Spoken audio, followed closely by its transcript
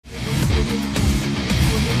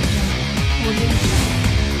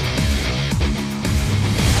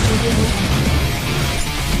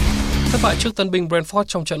Thất bại trước tân binh Brentford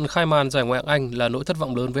trong trận khai màn giải Ngoại hạng Anh là nỗi thất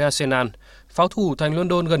vọng lớn với Arsenal. Pháo thủ thành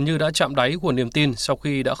London gần như đã chạm đáy của niềm tin sau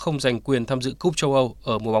khi đã không giành quyền tham dự Cúp châu Âu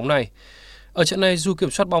ở mùa bóng này. Ở trận này dù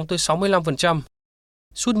kiểm soát bóng tới 65%,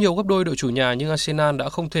 sút nhiều gấp đôi đội chủ nhà nhưng Arsenal đã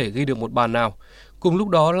không thể ghi được một bàn nào. Cùng lúc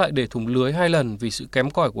đó lại để thủng lưới 2 lần vì sự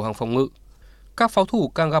kém cỏi của hàng phòng ngự. Các pháo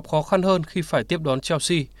thủ càng gặp khó khăn hơn khi phải tiếp đón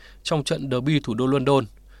Chelsea trong trận derby thủ đô London.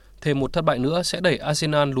 Thêm một thất bại nữa sẽ đẩy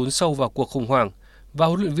Arsenal lún sâu vào cuộc khủng hoảng và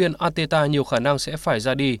huấn luyện viên Arteta nhiều khả năng sẽ phải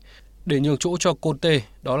ra đi để nhường chỗ cho Conte.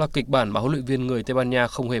 Đó là kịch bản mà huấn luyện viên người Tây Ban Nha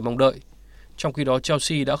không hề mong đợi. Trong khi đó,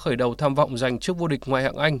 Chelsea đã khởi đầu tham vọng giành chức vô địch Ngoại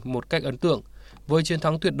hạng Anh một cách ấn tượng với chiến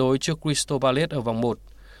thắng tuyệt đối trước Crystal Palace ở vòng 1.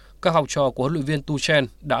 Các học trò của huấn luyện viên Tuchel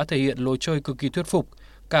đã thể hiện lối chơi cực kỳ thuyết phục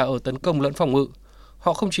cả ở tấn công lẫn phòng ngự.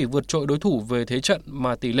 Họ không chỉ vượt trội đối thủ về thế trận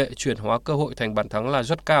mà tỷ lệ chuyển hóa cơ hội thành bàn thắng là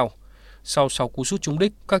rất cao. Sau 6 cú sút trúng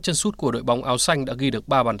đích, các chân sút của đội bóng áo xanh đã ghi được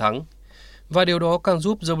 3 bàn thắng. Và điều đó càng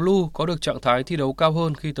giúp The Blue có được trạng thái thi đấu cao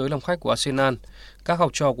hơn khi tới làm khách của Arsenal. Các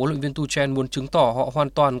học trò của huấn luyện viên Tuchel muốn chứng tỏ họ hoàn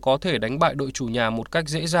toàn có thể đánh bại đội chủ nhà một cách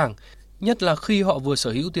dễ dàng, nhất là khi họ vừa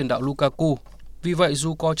sở hữu tiền đạo Lukaku. Vì vậy,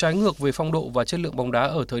 dù có trái ngược về phong độ và chất lượng bóng đá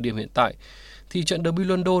ở thời điểm hiện tại, thì trận derby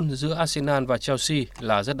London giữa Arsenal và Chelsea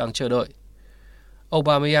là rất đáng chờ đợi.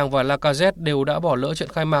 Aubameyang và Lacazette đều đã bỏ lỡ trận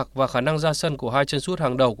khai mạc và khả năng ra sân của hai chân sút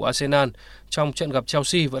hàng đầu của Arsenal trong trận gặp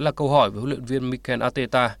Chelsea vẫn là câu hỏi với huấn luyện viên Mikel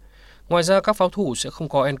Arteta. Ngoài ra, các pháo thủ sẽ không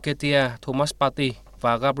có Nketiah, Thomas Partey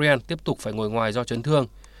và Gabriel tiếp tục phải ngồi ngoài do chấn thương.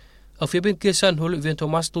 Ở phía bên kia sân, huấn luyện viên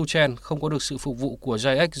Thomas Tuchel không có được sự phục vụ của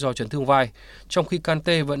Ziyech do chấn thương vai, trong khi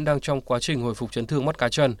Kante vẫn đang trong quá trình hồi phục chấn thương mắt cá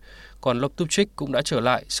chân, còn Loftus-Cheek cũng đã trở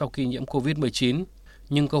lại sau khi nhiễm Covid-19.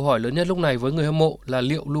 Nhưng câu hỏi lớn nhất lúc này với người hâm mộ là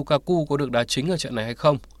liệu Lukaku có được đá chính ở trận này hay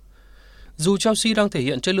không? Dù Chelsea đang thể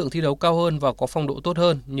hiện chất lượng thi đấu cao hơn và có phong độ tốt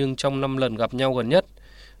hơn, nhưng trong 5 lần gặp nhau gần nhất,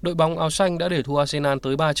 đội bóng áo xanh đã để thua Arsenal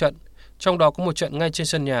tới 3 trận, trong đó có một trận ngay trên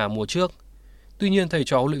sân nhà mùa trước. Tuy nhiên, thầy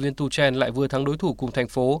trò huấn luyện viên Tuchel lại vừa thắng đối thủ cùng thành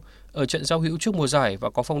phố ở trận giao hữu trước mùa giải và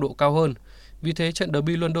có phong độ cao hơn. Vì thế, trận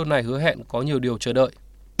derby London này hứa hẹn có nhiều điều chờ đợi.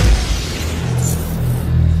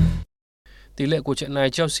 Tỷ lệ của trận này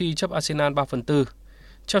Chelsea chấp Arsenal 3/4.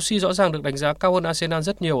 Chelsea rõ ràng được đánh giá cao hơn Arsenal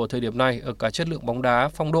rất nhiều ở thời điểm này ở cả chất lượng bóng đá,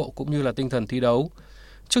 phong độ cũng như là tinh thần thi đấu.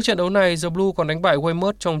 Trước trận đấu này, The Blue còn đánh bại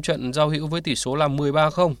Weymouth trong trận giao hữu với tỷ số là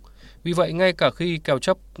 13-0. Vì vậy, ngay cả khi kèo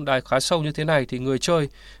chấp đài khá sâu như thế này thì người chơi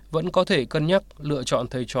vẫn có thể cân nhắc lựa chọn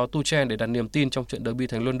thầy trò Tuchel để đặt niềm tin trong trận derby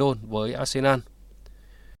thành London với Arsenal.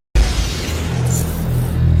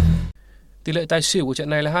 Tỷ lệ tài xỉu của trận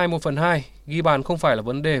này là 2-1/2. Ghi bàn không phải là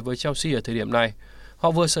vấn đề với Chelsea ở thời điểm này.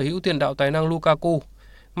 Họ vừa sở hữu tiền đạo tài năng Lukaku.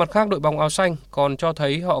 Mặt khác, đội bóng áo xanh còn cho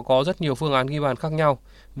thấy họ có rất nhiều phương án ghi bàn khác nhau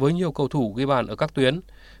với nhiều cầu thủ ghi bàn ở các tuyến.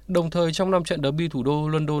 Đồng thời, trong 5 trận derby thủ đô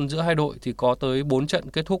London giữa hai đội thì có tới 4 trận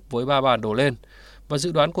kết thúc với 3 bàn đổ lên. Và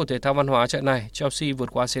dự đoán của Thể thao Văn hóa trận này, Chelsea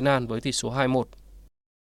vượt qua Arsenal với tỷ số 2-1.